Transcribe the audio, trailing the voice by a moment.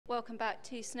Welcome back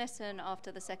to Snetterton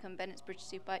after the second Bennetts British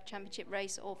Superbike Championship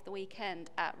race of the weekend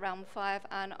at round 5,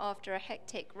 and after a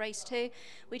hectic race 2,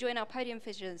 we join our podium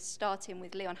figures, starting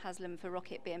with Leon Haslam for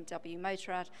Rocket BMW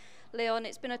Motorrad. Leon,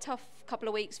 it's been a tough couple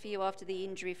of weeks for you after the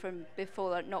injury from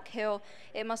before at Knock Hill.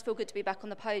 It must feel good to be back on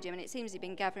the podium, and it seems you've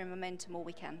been gathering momentum all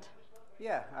weekend.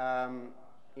 Yeah,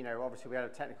 you know, obviously we had a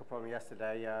technical problem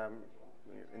yesterday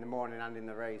in the morning and in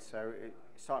the race, so it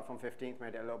started from 15th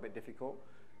made it a little bit difficult.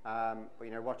 But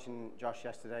you know, watching Josh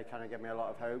yesterday kind of gave me a lot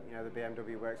of hope. You know, the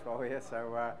BMW works well here,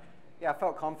 so yeah, I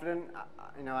felt confident.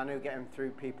 You know, I knew getting through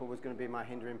people was going to be my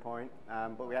hindering point,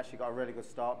 but we actually got a really good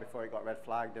start before it got red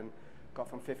flagged and got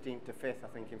from 15th to 5th, I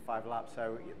think, in 5 laps.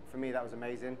 So for me, that was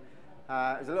amazing.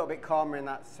 It was a little bit calmer in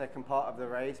that second part of the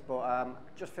race, but I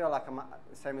just feel like I'm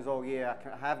the same as all year.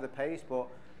 I have the pace, but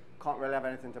can't really have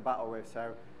anything to battle with.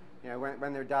 So, you know,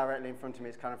 when they're directly in front of me,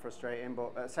 it's kind of frustrating.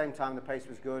 But at the same time, the pace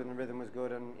was good and the rhythm was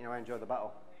good, and you know, I enjoyed the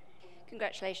battle.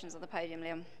 Congratulations on the podium,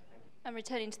 Liam. And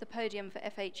returning to the podium for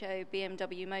FHO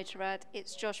BMW Motorrad,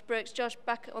 it's Josh Brooks. Josh,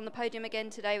 back on the podium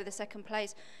again today with a second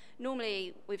place.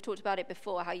 Normally, we've talked about it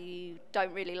before, how you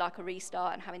don't really like a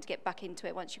restart and having to get back into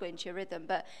it once you go into your rhythm,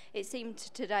 but it seemed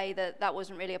today that that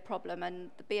wasn't really a problem,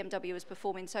 and the BMW was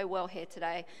performing so well here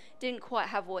today. Didn't quite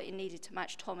have what it needed to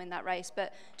match Tom in that race,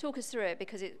 but talk us through it,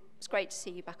 because it's great to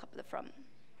see you back up at the front.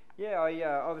 Yeah, I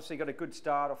obviously got a good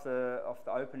start off the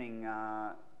opening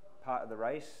part of the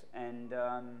race, and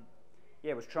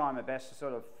yeah, was trying my best to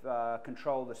sort of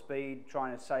control the speed,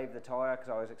 trying to save the tyre, because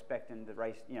I was expecting the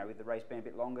race, you know, with the race being a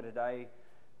bit longer today.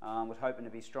 Was hoping to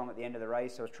be strong at the end of the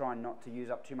race, so I was trying not to use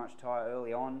up too much tyre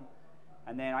early on.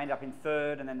 And then I ended up in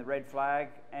 3rd, and then the red flag.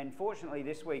 And fortunately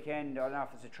this weekend, I don't know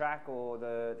if it's the track or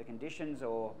the conditions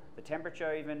or the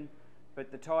temperature even, but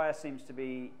the tyre seems to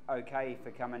be okay for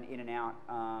coming in and out.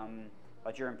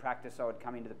 Like during practice, I would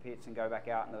come into the pits and go back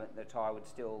out, and the tyre would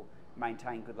still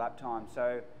maintain good lap time.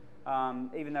 So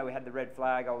even though we had the red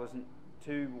flag, I wasn't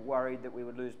too worried that we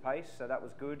would lose pace, so that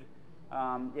was good.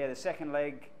 Yeah, the second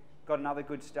leg got another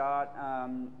good start,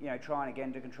 you know, trying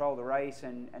again to control the race,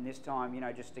 and this time, you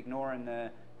know, just ignoring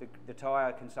the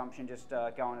tyre consumption, just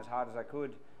going as hard as I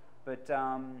could. But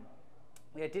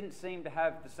yeah, it didn't seem to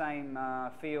have the same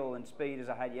feel and speed as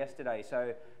I had yesterday,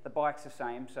 so the bike's the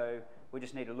same, so we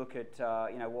just need to look at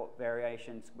you know, what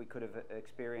variations we could have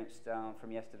experienced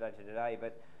from yesterday to today.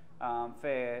 But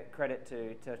fair credit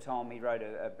to Tom, he rode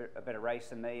a better race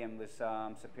than me and was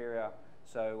superior,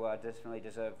 so definitely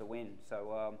deserved the win.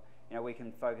 So you know, we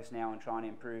can focus now on trying to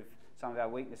improve some of our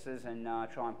weaknesses and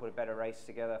try and put a better race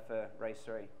together for race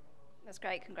 3. That's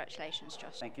great, congratulations,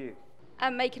 Josh. Thank you.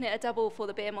 And making it a double for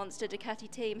the Beer Monster Ducati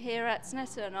team here at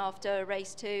Snetterton after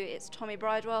race 2, it's Tommy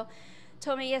Bridewell.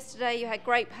 Tommy, yesterday you had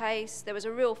great pace. There was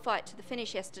a real fight to the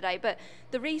finish yesterday, but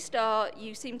the restart,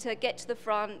 you seemed to get to the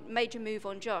front, made your move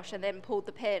on Josh, and then pulled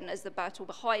the pin as the battle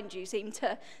behind you seemed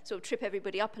to sort of trip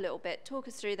everybody up a little bit. Talk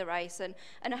us through the race and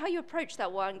how you approached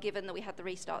that one, given that we had the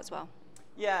restart as well.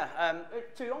 Yeah,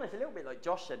 to be honest, a little bit like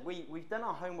Josh said, we've done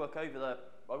our homework over the,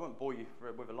 I won't bore you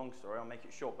with a long story, I'll make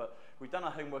it short, but we've done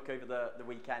our homework over the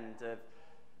weekend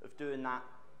of doing that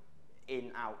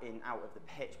in out of the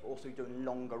pitch, but also doing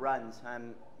longer runs.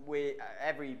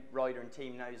 Every rider and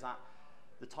team knows that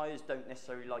the tyres don't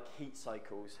necessarily like heat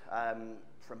cycles.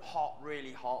 From hot,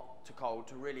 really hot to cold,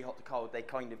 to really hot to cold, they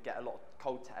kind of get a lot of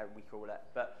cold tear, we call it.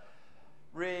 But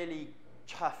really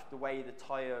tough the way the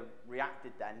tyre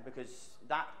reacted then, because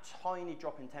that tiny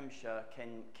drop in temperature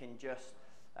can just,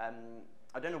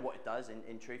 I don't know what it does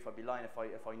in truth, I'd be lying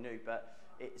if I knew, but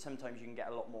sometimes you can get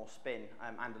a lot more spin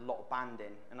and a lot of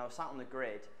banding. And I was sat on the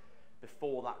grid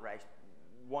before that race,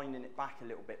 winding it back a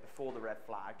little bit before the red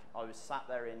flag. I was sat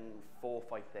there in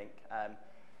 4th, I think,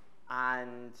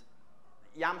 and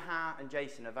Yamaha and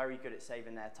Jason are very good at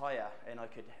saving their tyre, and I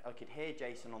could hear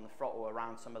Jason on the throttle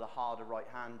around some of the harder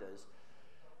right-handers,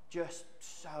 just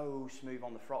so smooth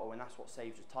on the throttle, and that's what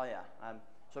saves the tyre.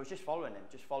 So I was just following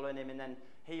him, and then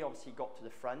he obviously got to the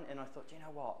front, and I thought, you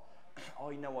know what?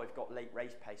 I know I've got late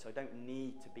race pace, so I don't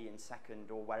need to be in 2nd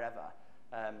or wherever.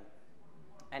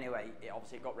 Anyway,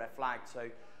 it got red flagged, so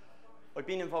I've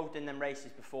been involved in them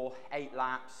races before, 8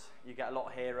 laps, you get a lot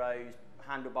of heroes,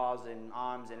 handlebars and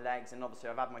arms and legs, and obviously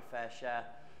I've had my fair share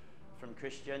from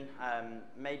Christian.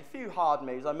 Made a few hard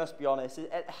moves, I must be honest,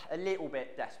 a little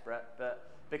bit desperate, but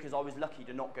because I was lucky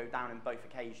to not go down in both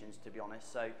occasions, to be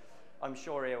honest, so I'm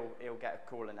sure he'll get a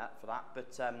call in that for that.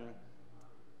 But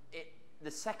the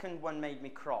second one made me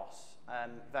cross,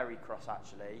 very cross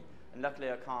actually, and luckily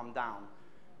I calmed down.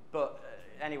 But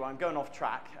anyway, I'm going off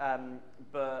track,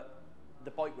 but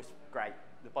the bike was great.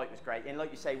 The bike was great, and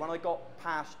like you say, when I got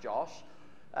past Josh,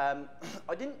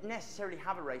 I didn't necessarily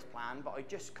have a race plan, but I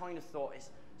just kind of thought its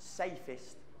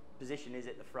safest position is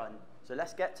at the front. So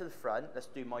let's get to the front, let's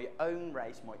do my own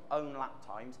race, my own lap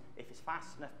times. If it's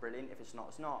fast enough, brilliant. If it's not,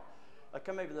 it's not. I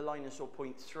come over the line and saw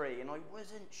 0.3, and I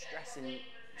wasn't stressing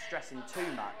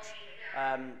too much.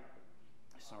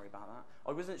 Sorry about that.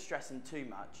 I wasn't stressing too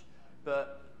much,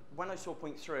 but when I saw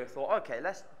 0.3, I thought, okay,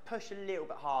 let's push a little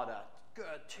bit harder.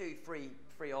 Good, 2,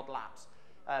 3 odd laps.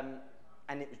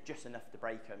 And it was just enough to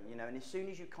break them, you know. And as soon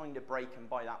as you kind of break them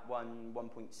by that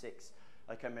 1.6,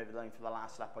 I came over the line for the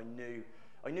last lap. I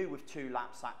knew with 2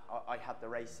 laps that I had the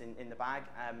race in the bag,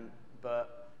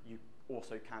 but you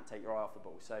also can't take your eye off the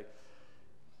ball. So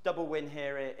double win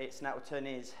here at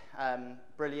Snetterton is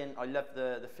brilliant. I love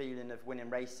the feeling of winning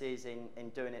races in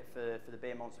doing it for the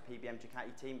Bennetts PBM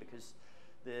Ducati team, because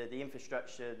the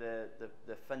infrastructure,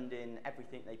 the funding,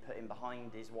 everything they put in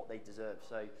behind is what they deserve.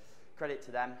 So credit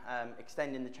to them.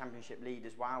 Extending the championship lead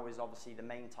as well is obviously the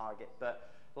main target,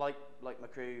 but like my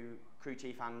crew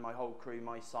chief and my whole crew,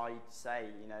 my side say,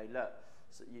 you know, look,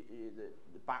 so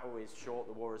the battle is short,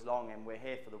 the war is long, and we're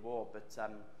here for the war, but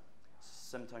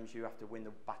sometimes you have to win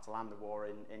the battle and the war,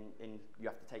 and you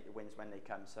have to take the wins when they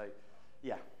come. So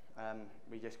yeah,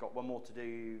 we just got one more to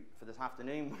do for this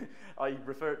afternoon. I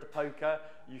refer it to poker.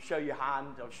 You show your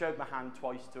hand. I've showed my hand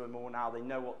twice to them all now. They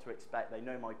know what to expect. They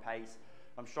know my pace.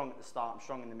 I'm strong at the start, I'm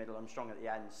strong in the middle, I'm strong at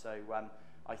the end. So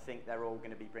I think they're all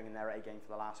going to be bringing their A game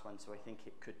for the last one. So I think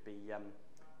it could be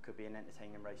an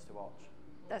entertaining race to watch.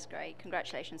 That's great.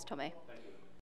 Congratulations, Tommy. Thank you.